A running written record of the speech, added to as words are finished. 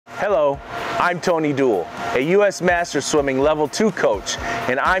Hello, I'm Tony Dool, a U.S. Master Swimming Level 2 coach,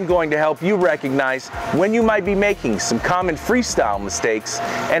 and I'm going to help you recognize when you might be making some common freestyle mistakes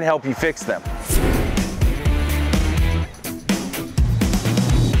and help you fix them.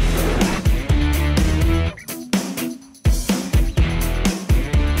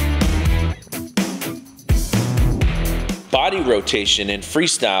 Body rotation in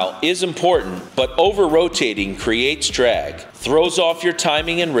freestyle is important, but over-rotating creates drag, throws off your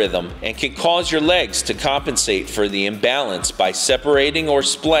timing and rhythm, and can cause your legs to compensate for the imbalance by separating or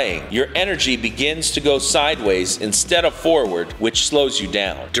splaying. Your energy begins to go sideways instead of forward, which slows you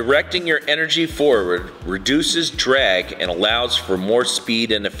down. Directing your energy forward reduces drag and allows for more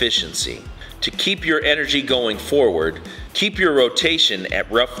speed and efficiency. To keep your energy going forward, keep your rotation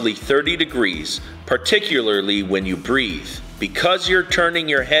at roughly 30 degrees, particularly when you breathe. Because you're turning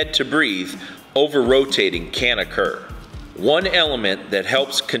your head to breathe, over-rotating can occur. One element that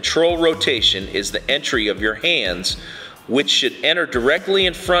helps control rotation is the entry of your hands, which should enter directly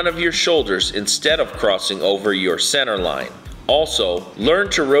in front of your shoulders instead of crossing over your center line. Also, learn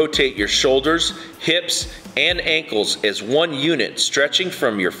to rotate your shoulders, hips, and ankles as one unit, stretching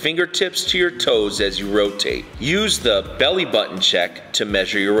from your fingertips to your toes as you rotate. Use the belly button check to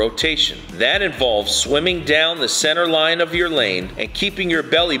measure your rotation. That involves swimming down the center line of your lane and keeping your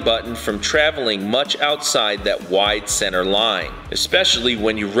belly button from traveling much outside that wide center line, especially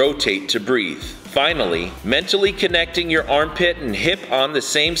when you rotate to breathe. Finally, mentally connecting your armpit and hip on the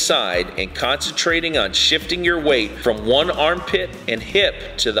same side and concentrating on shifting your weight from one armpit and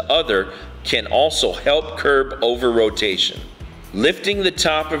hip to the other can also help curb over-rotation. Lifting the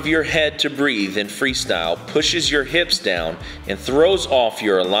top of your head to breathe in freestyle pushes your hips down and throws off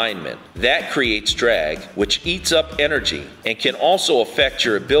your alignment. That creates drag, which eats up energy and can also affect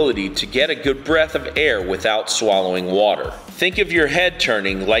your ability to get a good breath of air without swallowing water. Think of your head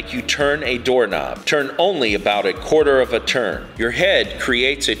turning like you turn a doorknob. Turn only about a quarter of a turn. Your head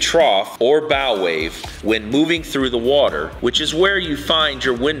creates a trough or bow wave when moving through the water, which is where you find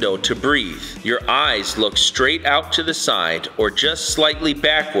your window to breathe. Your eyes look straight out to the side or just slightly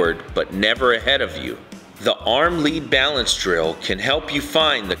backward, but never ahead of you. The arm lead balance drill can help you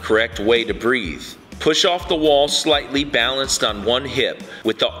find the correct way to breathe. Push off the wall slightly balanced on one hip,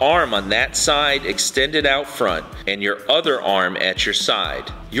 with the arm on that side extended out front and your other arm at your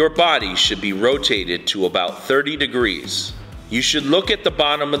side. Your body should be rotated to about 30 degrees. You should look at the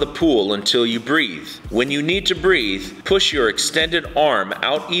bottom of the pool until you breathe. When you need to breathe, push your extended arm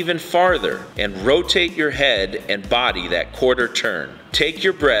out even farther and rotate your head and body that quarter turn. Take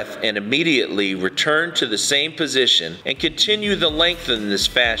your breath and immediately return to the same position and continue the length in this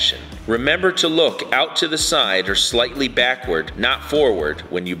fashion. Remember to look out to the side or slightly backward, not forward,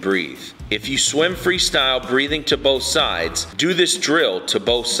 when you breathe. If you swim freestyle breathing to both sides, do this drill to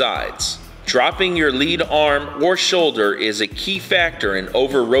both sides. Dropping your lead arm or shoulder is a key factor in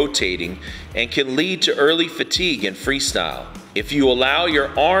over-rotating and can lead to early fatigue in freestyle. If you allow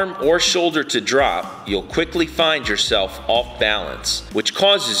your arm or shoulder to drop, you'll quickly find yourself off balance, which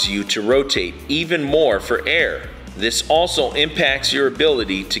causes you to rotate even more for air. This also impacts your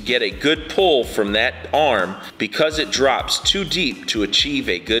ability to get a good pull from that arm because it drops too deep to achieve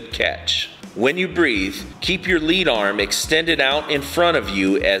a good catch. When you breathe, keep your lead arm extended out in front of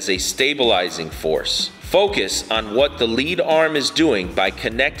you as a stabilizing force. Focus on what the lead arm is doing by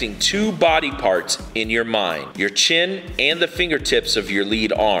connecting two body parts in your mind, your chin and the fingertips of your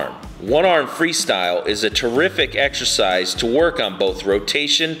lead arm. One-arm freestyle is a terrific exercise to work on both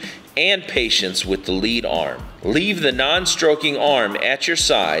rotation and patience with the lead arm. Leave the non-stroking arm at your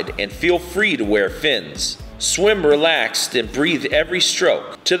side and feel free to wear fins. Swim relaxed and breathe every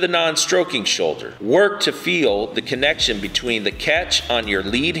stroke to the non-stroking shoulder. Work to feel the connection between the catch on your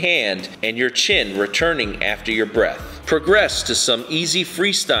lead hand and your chin returning after your breath. Progress to some easy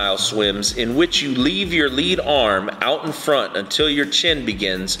freestyle swims in which you leave your lead arm out in front until your chin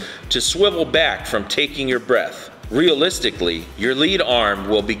begins to swivel back from taking your breath. Realistically, your lead arm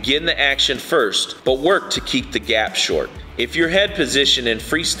will begin the action first, but work to keep the gap short. If your head position in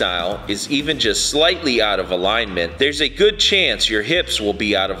freestyle is even just slightly out of alignment, there's a good chance your hips will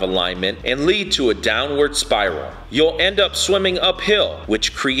be out of alignment and lead to a downward spiral. You'll end up swimming uphill,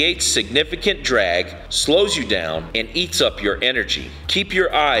 which creates significant drag, slows you down, and eats up your energy. Keep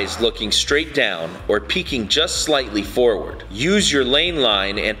your eyes looking straight down or peeking just slightly forward. Use your lane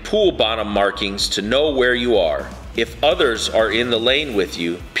line and pool bottom markings to know where you are. If others are in the lane with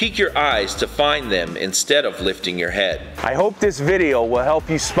you, peek your eyes to find them instead of lifting your head. I hope this video will help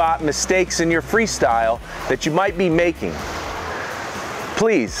you spot mistakes in your freestyle that you might be making.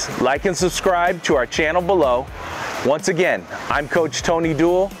 Please like and subscribe to our channel below Once again, I'm Coach Tony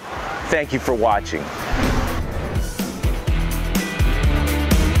Dool. Thank you for watching.